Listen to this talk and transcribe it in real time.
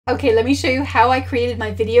Okay, let me show you how I created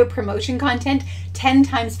my video promotion content 10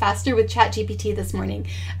 times faster with Chat GPT this morning.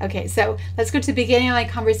 Okay, so let's go to the beginning of my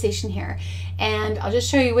conversation here, and I'll just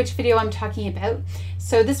show you which video I'm talking about.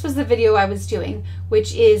 So this was the video I was doing,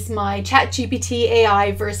 which is my Chat GPT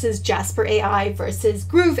AI versus Jasper AI versus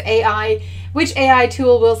Groove AI. Which AI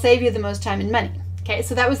tool will save you the most time and money? Okay,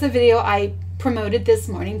 so that was the video I promoted this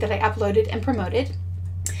morning, that I uploaded and promoted.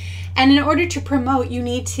 And in order to promote, you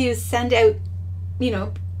need to send out,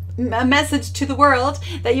 a message to the world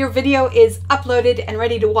that your video is uploaded and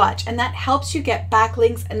ready to watch, and that helps you get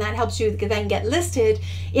backlinks, and that helps you then get listed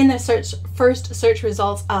in the first search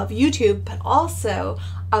results of YouTube, but also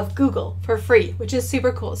of Google for free, which is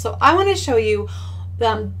super cool. So I want to show you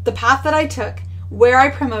the path that I took, where I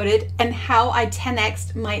promoted, and how I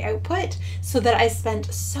 10x'd my output so that I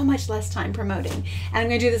spent so much less time promoting. And I'm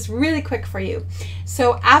going to do this really quick for you.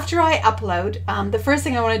 So after I upload, the first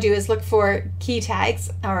thing I want to do is look for key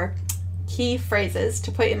tags or key phrases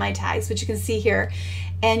to put in my tags, which you can see here.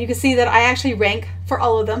 And you can see that I actually rank for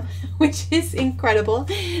all of them, which is incredible.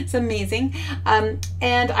 It's amazing.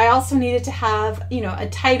 And I also needed to have, a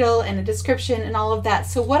title and a description and all of that.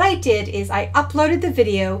 So what I did is I uploaded the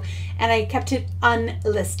video and I kept it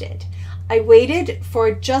unlisted. I waited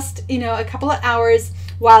for just, a couple of hours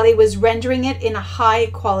while it was rendering it in a high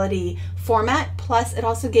quality format. Plus it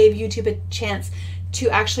also gave YouTube a chance to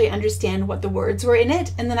actually understand what the words were in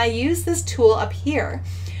it. And then I used this tool up here,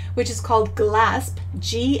 which is called GLASP,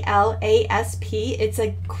 G-L-A-S-P. It's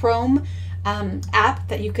a Chrome app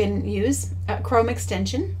that you can use, a Chrome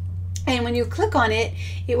extension. And when you click on it,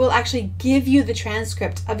 it will actually give you the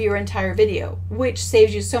transcript of your entire video, which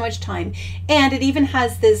saves you so much time. And it even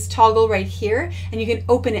has this toggle right here, and you can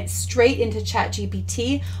open it straight into Chat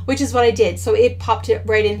GPT, which is what I did. So it popped it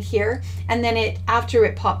right in here, and then after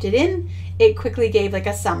it popped it in, it quickly gave like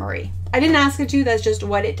a summary. I didn't ask it to, that's just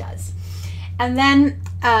what it does. And then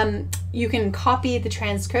you can copy the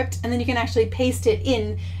transcript, and then you can actually paste it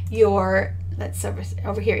in your, that's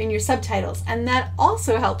over here, in your subtitles. And that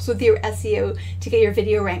also helps with your SEO to get your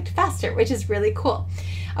video ranked faster, which is really cool.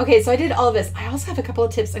 Okay, so I did all of this. I also have a couple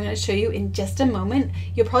of tips I'm going to show you in just a moment.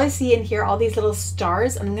 You'll probably see in here all these little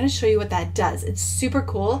stars, and I'm going to show you what that does. It's super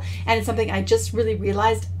cool, and it's something I just really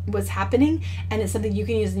realized was happening, and it's something you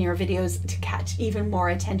can use in your videos to catch even more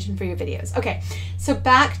attention for your videos. Okay, so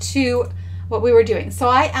back to what we were doing. So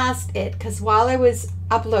I asked it, because while I was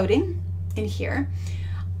uploading in here,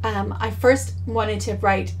 I first wanted to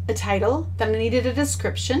write a title, then I needed a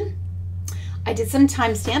description. I did some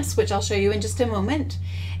timestamps, which I'll show you in just a moment.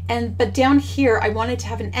 But down here, I wanted to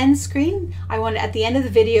have an end screen. I wanted at the end of the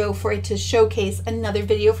video for it to showcase another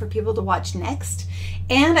video for people to watch next.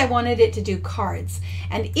 And I wanted it to do cards.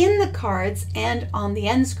 And in the cards and on the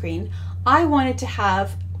end screen, I wanted to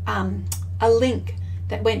have a link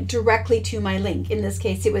that went directly to my link. In this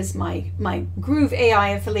case, it was my Groove AI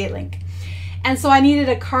affiliate link. And so I needed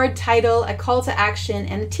a card title, a call to action,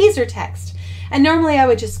 and a teaser text. And normally I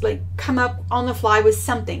would just come up on the fly with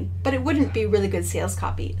something, but it wouldn't be really good sales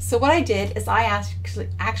copy. So what I did is I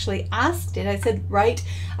actually asked it, I said, write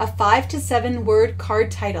a 5 to 7 word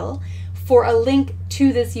card title for a link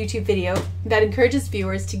to this YouTube video that encourages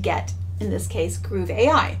viewers to get, in this case, Groove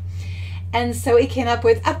AI. And so it came up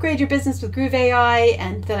with upgrade your business with Groove AI,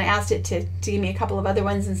 and then I asked it to give me a couple of other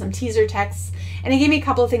ones and some teaser texts, and it gave me a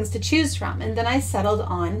couple of things to choose from. And then I settled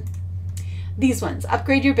on these ones: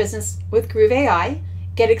 upgrade your business with Groove AI,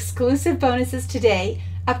 get exclusive bonuses today,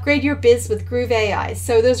 upgrade your biz with Groove AI.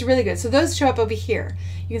 So those are really good. So those show up over here.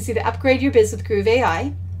 You can see the upgrade your biz with Groove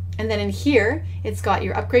AI. And then in here, it's got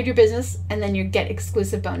your upgrade your business and then your get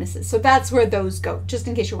exclusive bonuses. So that's where those go, just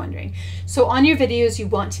in case you're wondering. So on your videos, you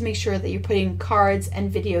want to make sure that you're putting cards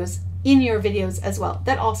and videos in your videos as well.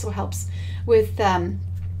 That also helps with,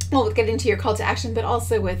 we'll get into your call to action, but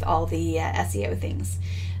also with all the SEO things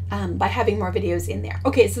by having more videos in there.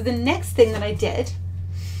 Okay, so the next thing that I did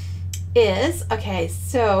is, okay,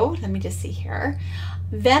 so let me just see here.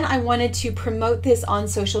 Then I wanted to promote this on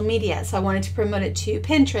social media. So I wanted to promote it to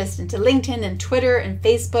Pinterest and to LinkedIn and Twitter and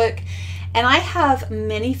Facebook. And I have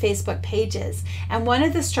many Facebook pages. And one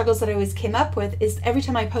of the struggles that I always came up with is every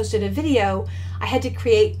time I posted a video, I had to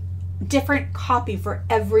create different copy for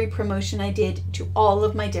every promotion I did to all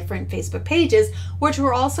of my different Facebook pages, which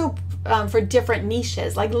were also for different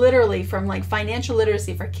niches, like literally from like financial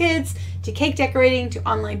literacy for kids to cake decorating to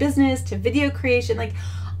online business to video creation, like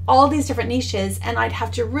all these different niches. And I'd have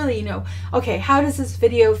to really, okay, how does this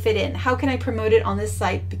video fit in? How can I promote it on this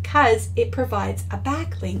site? Because it provides a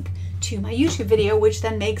backlink to my YouTube video, which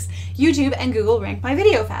then makes YouTube and Google rank my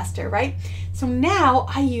video faster, right? So now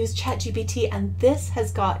I use Chat GPT, and this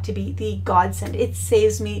has got to be the godsend. It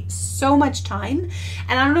saves me so much time.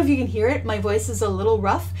 And I don't know if you can hear it, my voice is a little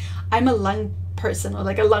rough. I'm a lung person, or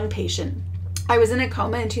like a lung patient. I was in a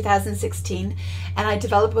coma in 2016, and I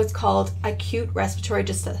developed what's called acute respiratory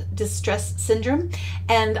distress syndrome.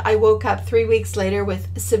 And I woke up 3 weeks later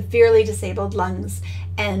with severely disabled lungs.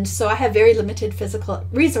 And so I have very limited physical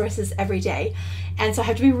resources every day. And so I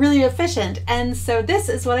have to be really efficient. And so this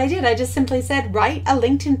is what I did. I just simply said, write a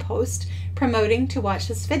LinkedIn post promoting to watch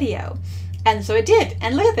this video. And so it did.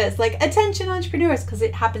 And look at this, like, attention entrepreneurs, because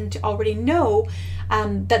it happened to already know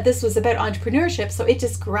that this was about entrepreneurship. So it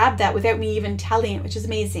just grabbed that without me even telling it, which is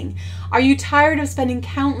amazing. Are you tired of spending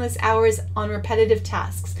countless hours on repetitive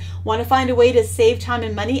tasks? Want to find a way to save time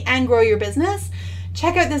and money and grow your business?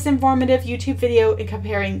 Check out this informative YouTube video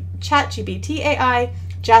comparing Chat GPT AI,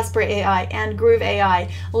 Jasper AI, and Groove AI.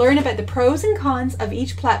 Learn about the pros and cons of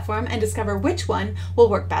each platform and discover which one will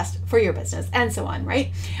work best for your business, and so on,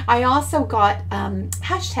 right? I also got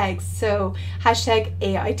hashtags, so hashtag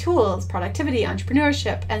AI tools, productivity,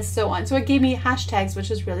 entrepreneurship, and so on. So it gave me hashtags,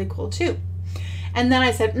 which is really cool too. And then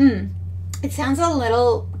I said, it sounds a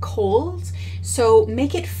little cold, so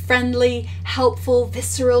make it friendly, helpful,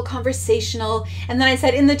 visceral, conversational. And then I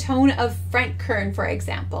said, in the tone of Frank Kern, for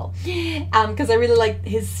example, because I really like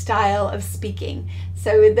his style of speaking.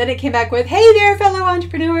 So then it came back with, hey there, fellow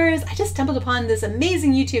entrepreneurs. I just stumbled upon this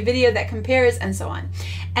amazing YouTube video that compares, and so on.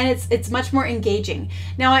 And it's much more engaging.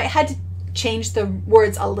 Now I had to change the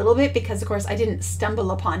words a little bit because, of course, I didn't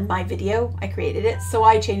stumble upon my video. I created it. So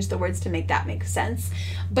I changed the words to make that make sense.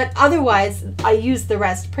 But otherwise, I used the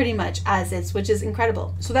rest pretty much as is, which is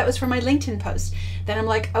incredible. So that was for my LinkedIn post. Then I'm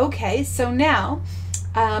like, okay, so now,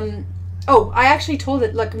 I actually told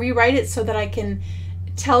it, look, rewrite it so that I can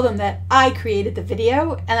tell them that I created the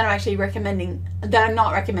video, and then I'm actually recommending that I'm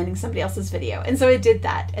not recommending somebody else's video. And so it did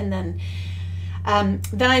that. And then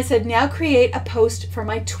I said, now create a post for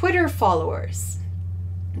my Twitter followers.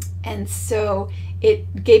 And so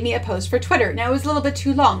it gave me a post for Twitter. Now it was a little bit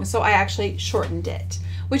too long, so I actually shortened it,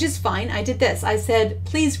 which is fine. I did this. I said,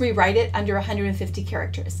 please rewrite it under 150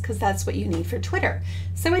 characters, because that's what you need for Twitter.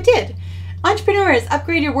 So I did. Entrepreneurs,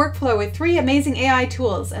 upgrade your workflow with 3 amazing AI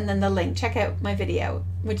tools, and then the link. Check out my video,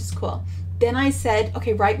 which is cool. Then I said,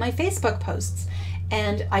 okay, write my Facebook posts.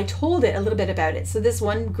 And I told it a little bit about it. So this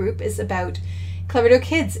one group is about Clever Dough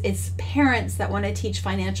Kids. It's parents that want to teach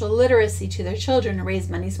financial literacy to their children and raise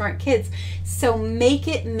money smart kids. So make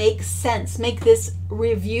it make sense. Make this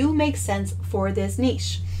review make sense for this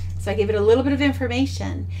niche. So I gave it a little bit of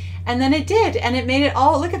information, and then it did. And it made it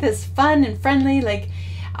all, look at this, fun and friendly. Like,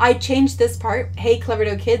 I changed this part. Hey, Clever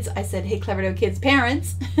Dough Kids. I said, hey, Clever Dough Kids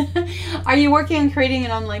parents. Are you working on creating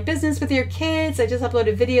an online business with your kids? I just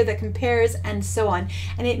uploaded a video that compares, and so on.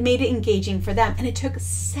 And it made it engaging for them. And it took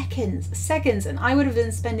seconds. And I would have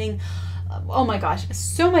been spending, oh my gosh,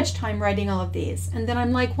 so much time writing all of these. And then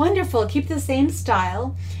I'm like, wonderful, keep the same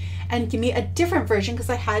style and give me a different version, because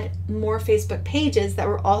I had more Facebook pages that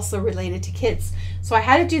were also related to kids. So I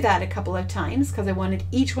had to do that a couple of times because I wanted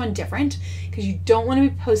each one different, because you don't want to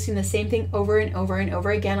be posting the same thing over and over and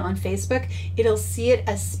over again on Facebook. It'll see it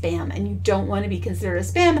as spam, and you don't want to be considered a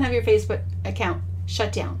spam and have your Facebook account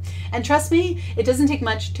shut down. And trust me, it doesn't take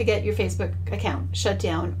much to get your Facebook account shut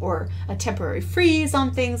down or a temporary freeze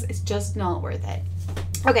on things. It's just not worth it.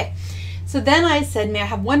 Okay, so then I said, may I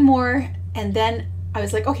have one more? And then I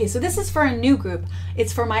was like, okay, so this is for a new group.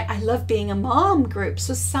 It's for my I Love Being a Mom group.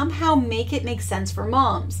 So somehow make it make sense for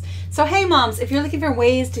moms. So hey moms, if you're looking for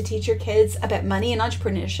ways to teach your kids about money and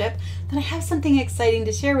entrepreneurship, then I have something exciting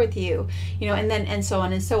to share with you, and so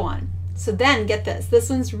on and so on. So then get this. This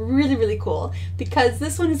one's really, really cool, because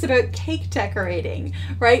this one is about cake decorating,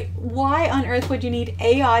 right? Why on earth would you need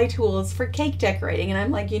AI tools for cake decorating? And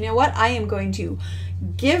I'm like, you know what? I am going to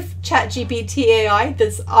give Chat GPT AI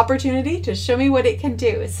this opportunity to show me what it can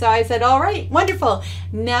do. So I said, all right, wonderful.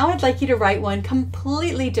 Now I'd like you to write one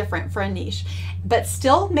completely different for a niche, but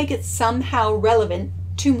still make it somehow relevant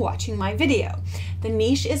to watching my video. The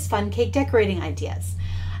niche is fun cake decorating ideas.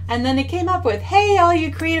 And then it came up with, hey, all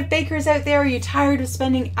you creative bakers out there, are you tired of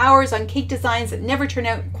spending hours on cake designs that never turn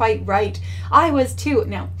out quite right? I was too.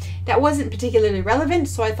 Now, that wasn't particularly relevant,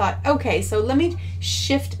 so I thought, okay, so let me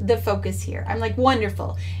shift the focus here. I'm like,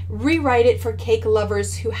 wonderful. Rewrite it for cake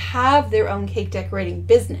lovers who have their own cake decorating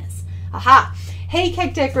business. Aha! Hey,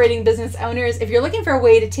 cake decorating business owners, if you're looking for a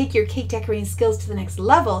way to take your cake decorating skills to the next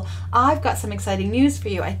level, I've got some exciting news for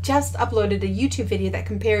you. I just uploaded a YouTube video that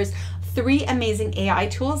compares 3 amazing AI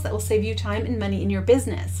tools that will save you time and money in your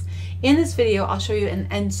business. in this video I'll show you,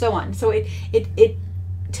 and so on. So it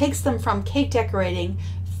takes them from cake decorating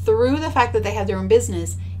through the fact that they have their own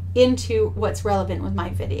business into what's relevant with my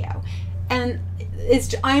video. And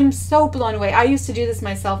I'm so blown away. I used to do this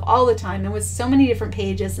myself all the time, and with so many different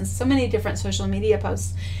pages and so many different social media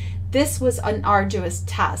posts. This was an arduous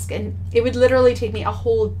task, and it would literally take me a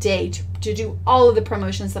whole day to do all of the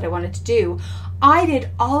promotions that I wanted to do. I did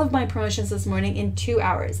all of my promotions this morning in 2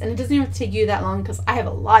 hours, and it doesn't even take you that long because I have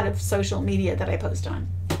a lot of social media that I post on.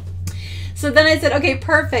 So then I said, okay,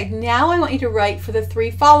 perfect. Now I want you to write for the 3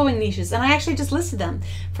 following niches. And I actually just listed them: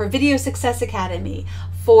 for Video Success Academy,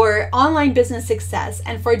 for online business success,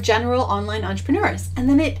 and for general online entrepreneurs. And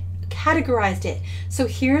then it categorized it. So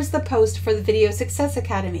here's the post for the Video Success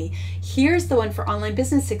Academy. Here's the one for online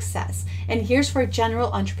business success. And here's for general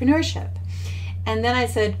entrepreneurship. And then I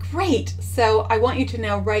said, great. So I want you to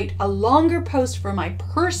now write a longer post for my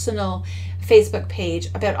personal Facebook page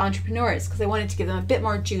about entrepreneurs, because I wanted to give them a bit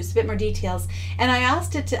more juice, a bit more details. And I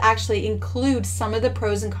asked it to actually include some of the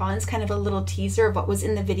pros and cons, kind of a little teaser of what was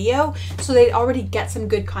in the video, so they'd already get some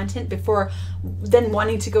good content before then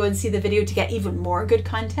wanting to go and see the video to get even more good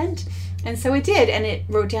content. And so it did, and it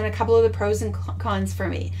wrote down a couple of the pros and cons for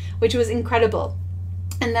me, which was incredible.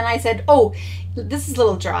 And then I said, oh, this is a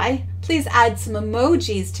little dry. Please add some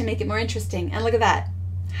emojis to make it more interesting. And look at that.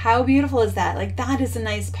 How beautiful is that? Like, that is a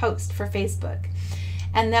nice post for Facebook.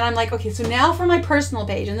 And then I'm like, okay, so now for my personal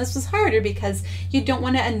page. And this was harder because you don't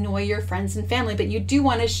want to annoy your friends and family, but you do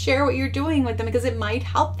want to share what you're doing with them because it might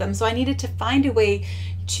help them. So I needed to find a way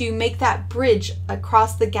to make that bridge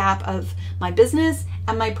across the gap of my business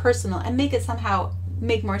and my personal and make it somehow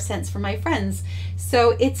make more sense for my friends.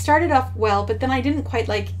 So it started off well, but then I didn't quite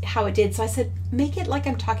like how it did. So I said, make it like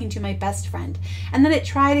I'm talking to my best friend. And then it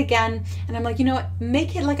tried again. And I'm like, you know what?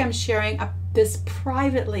 Make it like I'm sharing this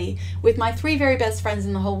privately with my 3 very best friends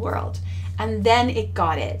in the whole world. And then it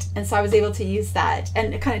got it. And so I was able to use that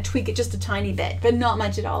and kind of tweak it just a tiny bit, but not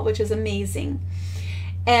much at all, which was amazing.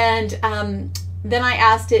 And then I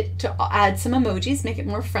asked it to add some emojis, make it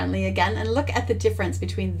more friendly again, and look at the difference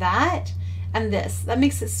between that and this. That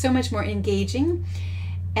makes it so much more engaging.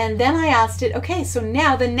 And then I asked it, okay, so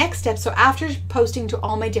now the next step, so after posting to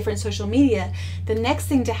all my different social media, the next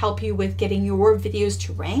thing to help you with getting your videos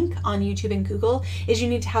to rank on YouTube and Google is you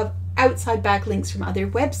need to have outside backlinks from other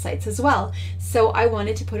websites as well. So I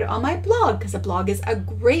wanted to put it on my blog, because a blog is a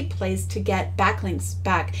great place to get backlinks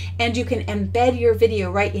back, and you can embed your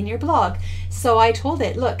video right in your blog. So I told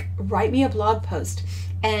it, look, write me a blog post,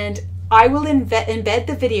 and I will embed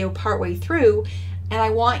the video partway through, and I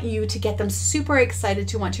want you to get them super excited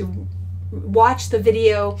to want to watch the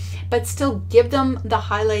video, but still give them the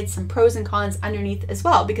highlights and pros and cons underneath as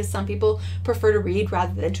well, because some people prefer to read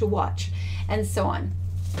rather than to watch, and so on.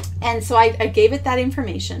 And so I gave it that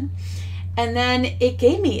information, and then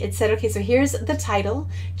it said, okay, so here's the title: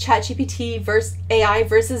 Chat GPT AI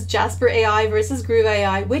versus Jasper AI versus Groove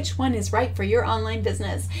AI. Which one is right for your online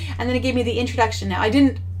business? And then it gave me the introduction. Now I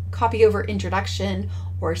didn't copy over introduction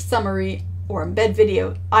or summary or embed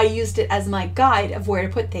video. I used it as my guide of where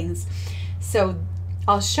to put things. So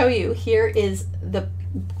I'll show you. Here is the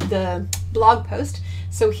blog post.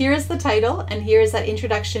 So here's the title, and here's that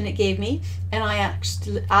introduction it gave me, and I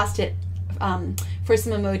actually asked it for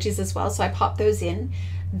some emojis as well, so I popped those in.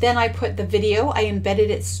 Then I put the video, I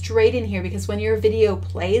embedded it straight in here, because when your video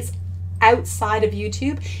plays outside of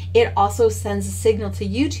YouTube, it also sends a signal to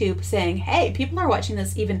YouTube saying, hey, people are watching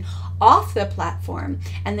this even off the platform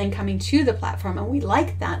and then coming to the platform, and we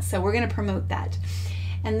like that, so we're going to promote that.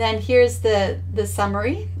 And then here's the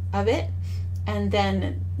summary of it, and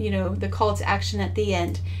then, you know, the call to action at the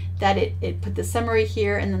end, that it put the summary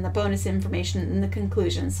here and then the bonus information in the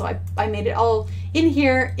conclusion. So I made it all in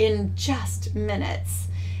here in just minutes.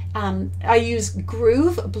 I use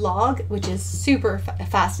Groove Blog, which is super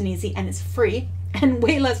fast and easy, and is free and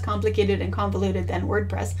way less complicated and convoluted than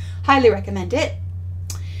WordPress. Highly recommend it.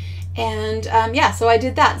 And yeah, so I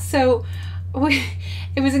did that. So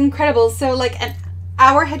it was incredible. So like an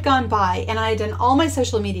hour had gone by, and I had done all my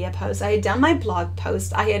social media posts. I had done my blog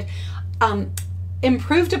post. I had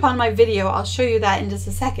improved upon my video. I'll show you that in just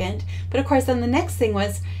a second. But of course, then the next thing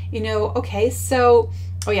was, you know, okay, so,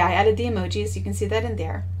 oh yeah, I added the emojis. You can see that in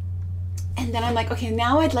there. And then I'm like, okay,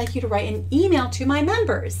 now I'd like you to write an email to my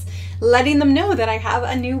members, letting them know that I have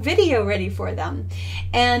a new video ready for them.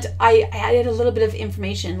 And I added a little bit of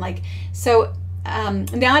information, like, so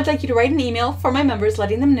now I'd like you to write an email for my members,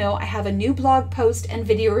 letting them know I have a new blog post and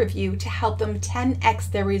video review to help them 10x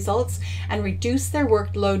their results and reduce their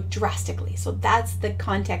workload drastically. So that's the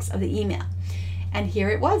context of the email. And here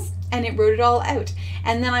it was, and it wrote it all out.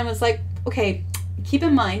 And then I was like, okay, keep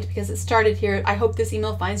in mind, because it started here, I hope this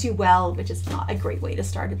email finds you well, which is not a great way to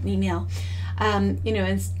start an email. You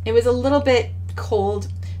know, it was a little bit cold.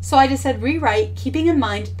 So I just said rewrite, keeping in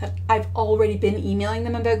mind that I've already been emailing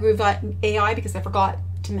them about Groove AI, because I forgot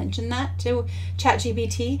to mention that to Chat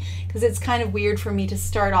GPT, because it's kind of weird for me to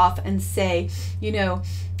start off and say, you know,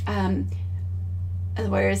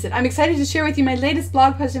 where is it? I'm excited to share with you my latest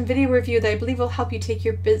blog post and video review that I believe will help you take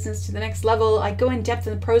your business to the next level. I go in depth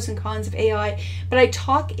in the pros and cons of AI, but I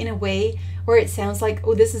talk in a way where it sounds like,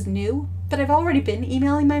 oh, this is new, but I've already been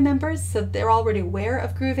emailing my members, so they're already aware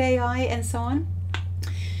of Groove AI and so on.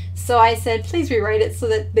 So I said, please rewrite it so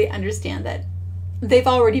that they understand that they've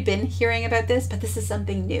already been hearing about this, but this is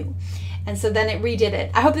something new. And so then it redid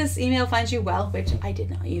it. I hope this email finds you well, which I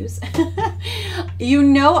did not use. You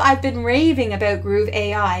know, I've been raving about Groove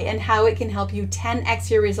AI and how it can help you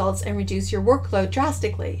 10x your results and reduce your workload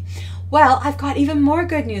drastically. Well, I've got even more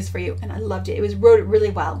good news for you, and I loved it. Wrote it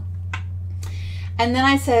really well. And then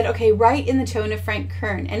I said, okay, write in the tone of Frank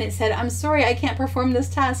Kern. And it said, I'm sorry, I can't perform this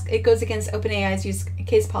task. It goes against OpenAI's use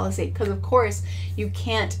case policy, because of course you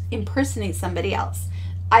can't impersonate somebody else.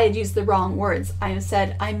 I had used the wrong words. I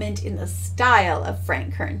said I meant in the style of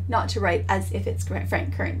Frank Kern, not to write as if it's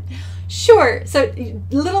Frank Kern. Sure, so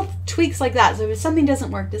little tweaks like that. So if something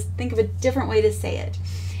doesn't work, just think of a different way to say it.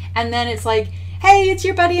 And then it's like, hey, it's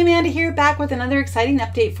your buddy Amanda here, back with another exciting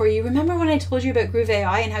update for you. Remember when I told you about Groove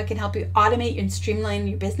AI and how it can help you automate and streamline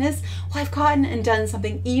your business? Well, I've gotten and done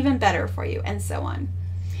something even better for you, and so on.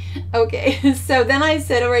 Okay, so then I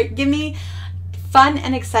said, all right, give me fun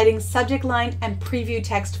and exciting subject line and preview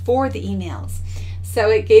text for the emails. So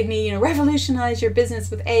it gave me, you know, revolutionize your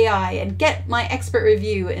business with AI and get my expert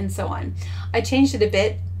review and so on. I changed it a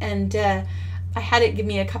bit, and I had it give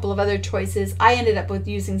me a couple of other choices. I ended up with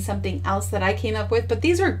using something else that I came up with, but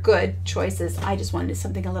these are good choices. I just wanted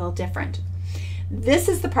something a little different. This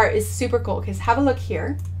is the part is super cool, because have a look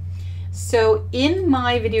here. So in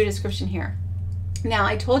my video description here, now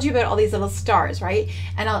I told you about all these little stars, right?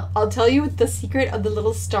 And I'll tell you the secret of the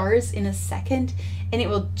little stars in a second, and it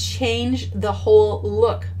will change the whole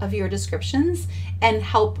look of your descriptions and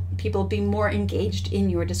help people be more engaged in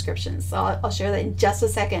your descriptions. So I'll share that in just a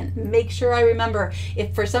second. Make sure I remember.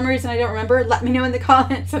 If for some reason I don't remember, let me know in the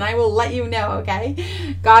comments and I will let you know,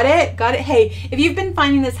 okay? Got it? Got it? Hey, if you've been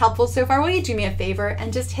finding this helpful so far, will you do me a favor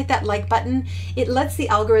and just hit that like button? It lets the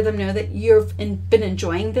algorithm know that you've been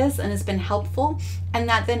enjoying this and it's been helpful, and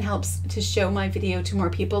that then helps to show my video to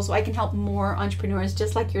more people so I can help more entrepreneurs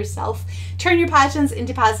just like yourself turn your passions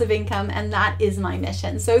into passive income, and that is my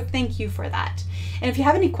mission. So thank you for that. And if you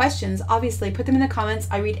have any questions, obviously put them in the comments.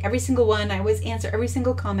 I read every single one. I always answer every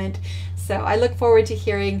single comment. So I look forward to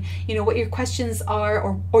hearing, you know, what your questions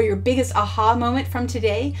are, or your biggest aha moment from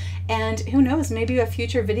today. And who knows, maybe a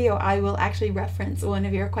future video I will actually reference one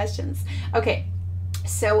of your questions. Okay,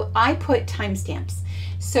 so I put timestamps.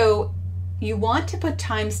 So you want to put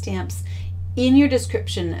timestamps in your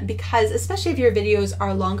description, because especially if your videos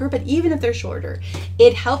are longer, but even if they're shorter,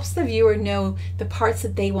 it helps the viewer know the parts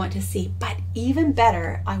that they want to see. But even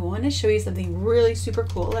better, I want to show you something really super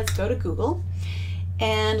cool. Let's go to Google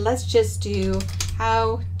and let's just do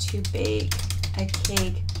how to bake a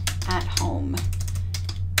cake at home.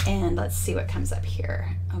 And let's see what comes up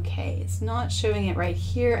here. Okay, it's not showing it right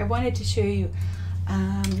here. I wanted to show you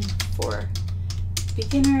for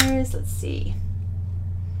beginners. Let's see.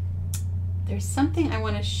 There's something I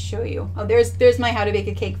want to show you. Oh, there's my how to bake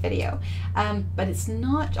a cake video, but it's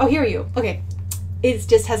not. Oh, here you. Okay, it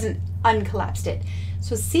just hasn't uncollapsed it.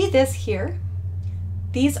 So see this here.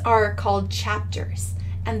 These are called chapters,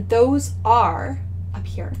 and those are up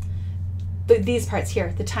here. These parts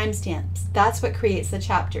here, the timestamps. That's what creates the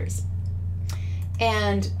chapters.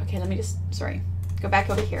 And okay, let me just go back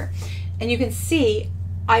over here, and you can see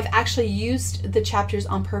I've actually used the chapters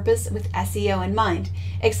on purpose with SEO in mind,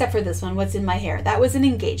 except for this one, what's in my hair. That was an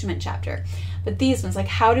engagement chapter. But these ones, like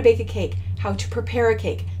how to bake a cake, how to prepare a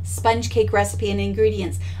cake, sponge cake recipe and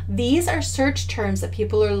ingredients, these are search terms that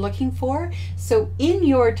people are looking for. So in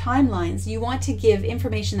your timelines, you want to give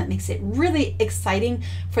information that makes it really exciting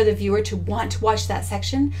for the viewer to want to watch that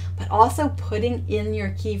section, but also putting in your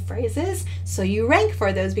key phrases so you rank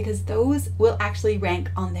for those, because those will actually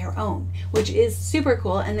rank on their own, which is super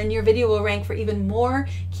cool. And then your video will rank for even more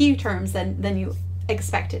key terms than you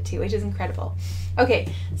expect it to, which is incredible.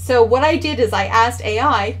 Okay, so what I did is I asked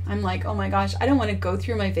AI, I'm like, oh my gosh, I don't want to go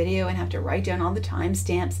through my video and have to write down all the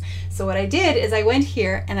timestamps. So what I did is I went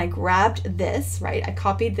here and I grabbed this, right? I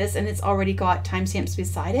copied this and it's already got timestamps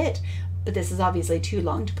beside it, but this is obviously too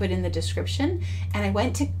long to put in the description. And I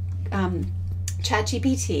went to Chat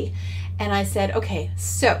GPT and I said, okay,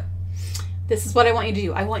 so this is what I want you to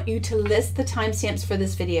do. I want you to list the timestamps for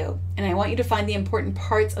this video, and I want you to find the important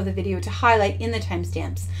parts of the video to highlight in the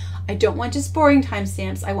timestamps. I don't want just boring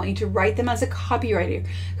timestamps. I want you to write them as a copywriter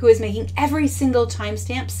who is making every single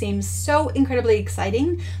timestamp seem so incredibly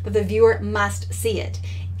exciting that the viewer must see it.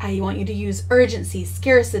 I want you to use urgency,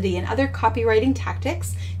 scarcity, and other copywriting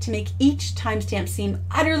tactics to make each timestamp seem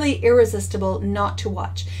utterly irresistible not to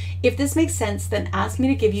watch. If this makes sense, then ask me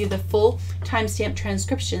to give you the full timestamp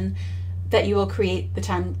transcription that you will create the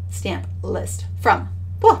timestamp list from.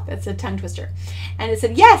 Oh, that's a tongue twister. And it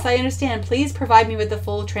said, yes, I understand. Please provide me with the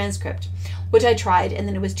full transcript, which I tried, and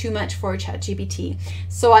then it was too much for Chat GPT.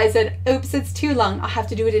 So I said, oops, it's too long. I'll have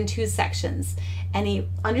to do it in 2 sections. And he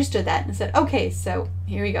understood that and said, okay, so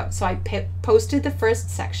here we go. So I posted the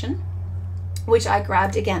first section, which I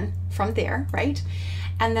grabbed again from there, right?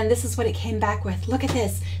 And then this is what it came back with. Look at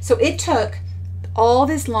this. So it took all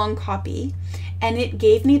this long copy and it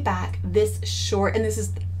gave me back this short, and this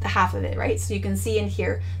is the half of it, right? So you can see in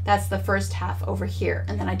here, that's the first half over here.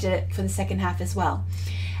 And then I did it for the second half as well.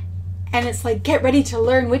 And it's like, get ready to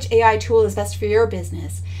learn which AI tool is best for your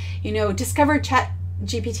business. You know, discover Chat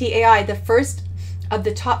GPT AI, the first of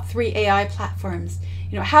the top 3 AI platforms.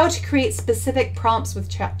 You know, how to create specific prompts with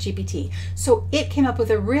Chat GPT. So it came up with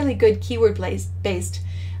a really good keyword-based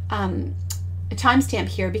timestamp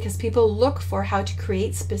here, because people look for how to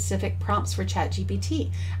create specific prompts for Chat GPT,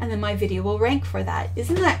 and then my video will rank for that.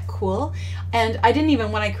 Isn't that cool? And I didn't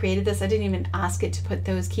even, when I created this, I didn't even ask it to put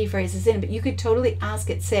those key phrases in, but you could totally ask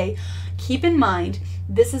it, say, keep in mind,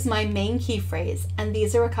 this is my main key phrase, and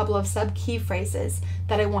these are a couple of sub key phrases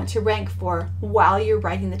that I want to rank for while you're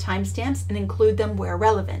writing the timestamps, and include them where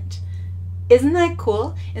relevant. Isn't that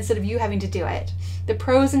cool? Instead of you having to do it. The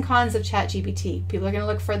pros and cons of Chat GPT. People are going to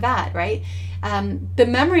look for that, right? The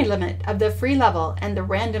memory limit of the free level and the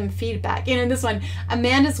random feedback. You know, this one,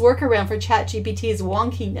 Amanda's workaround for Chat GPT's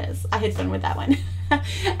wonkiness. I had fun with that one.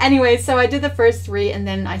 Anyway, so I did the first 3, and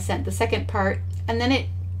then I sent the second part, and then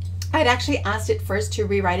I'd actually asked it first to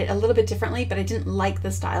rewrite it a little bit differently, but I didn't like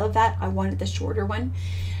the style of that. I wanted the shorter one.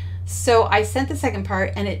 So I sent the second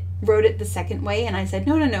part, and it wrote it the second way, and I said,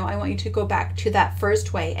 no, I want you to go back to that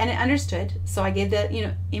first way. And it understood. So I gave the, you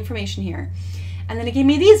know, information here. And then it gave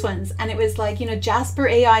me these ones, and it was like, you know, Jasper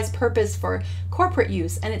AI's purpose for corporate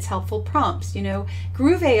use and its helpful prompts, you know,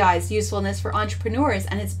 Groove AI's usefulness for entrepreneurs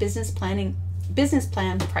and its business plan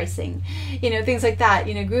pricing, you know, things like that,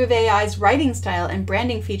 you know, Groove AI's writing style and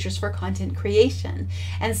branding features for content creation,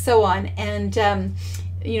 and so on. And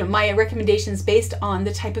you know, my recommendations based on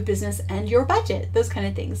the type of business and your budget, those kind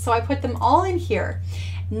of things. So I put them all in here.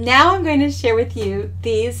 Now I'm going to share with you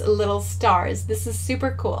these little stars. This is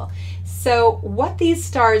super cool. So what these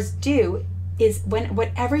stars do is,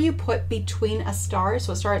 whatever you put between a star,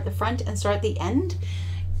 so a star at the front and a star at the end,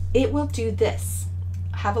 it will do this.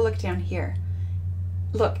 Have a look down here.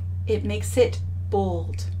 Look, it makes it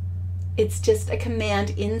bold. It's just a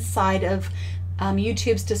command inside of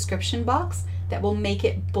YouTube's description box that will make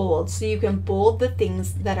it bold. So you can bold the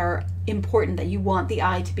things that are important, that you want the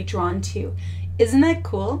eye to be drawn to. Isn't that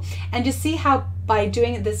cool? And just see how by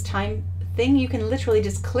doing it this time thing, you can literally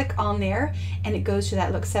just click on there and it goes to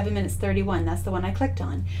that, look, 7 minutes 31. That's the one I clicked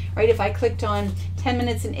on, right? If I clicked on 10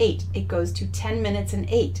 minutes and 8, it goes to 10 minutes and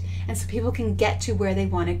 8. And so people can get to where they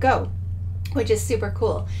want to go, which is super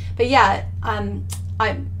cool. But yeah,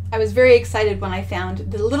 I was very excited when I found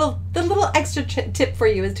the little extra tip for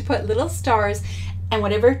you is to put little stars and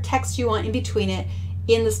whatever text you want in between it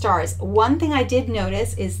in the stars. One thing I did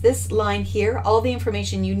notice is this line here, all the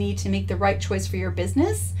information you need to make the right choice for your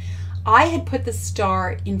business. I had put the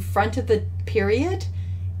star in front of the period,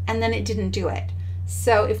 and then it didn't do it.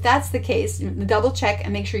 So if that's the case, double check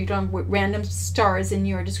and make sure you don't have random stars in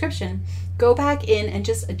your description. Go back in and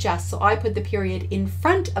just adjust. So I put the period in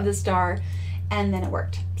front of the star, and then it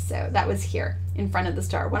worked. So that was here in front of the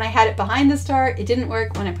star. When I had it behind the star, it didn't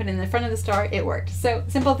work. When I put it in the front of the star, it worked. So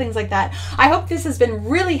simple things like that. I hope this has been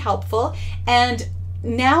really helpful. And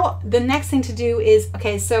now the next thing to do is,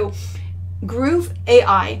 okay, so Groove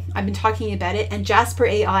AI, I've been talking about it, and Jasper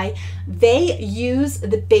AI, they use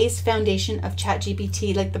the base foundation of Chat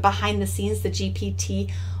GPT, like the behind the scenes, the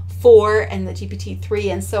GPT-4 and the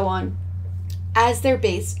GPT-3 and so on, as their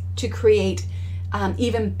base to create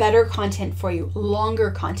even better content for you,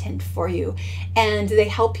 longer content for you. And they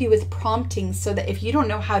help you with prompting, so that if you don't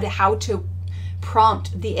know how to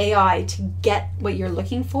prompt the AI to get what you're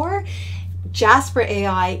looking for, Jasper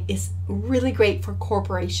AI is really great for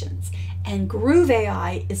corporations, and Groove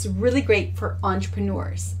AI is really great for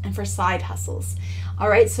entrepreneurs and for side hustles. All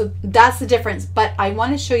right, so that's the difference, but I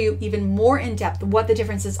want to show you even more in depth what the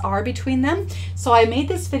differences are between them. So I made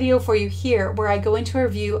this video for you here where I go into a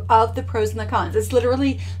review of the pros and the cons. It's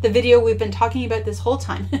literally the video we've been talking about this whole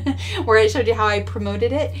time where I showed you how I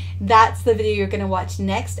promoted it. That's the video you're going to watch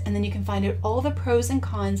next, and then you can find out all the pros and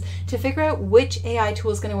cons to figure out which AI tool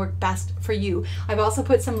is going to work best for you. I've also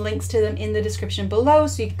put some links to them in the description below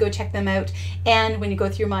so you can go check them out, and when you go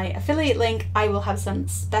through my affiliate link, I will have some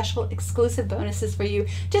special exclusive bonuses for you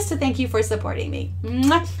just to thank you for supporting me.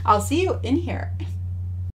 I'll see you in here.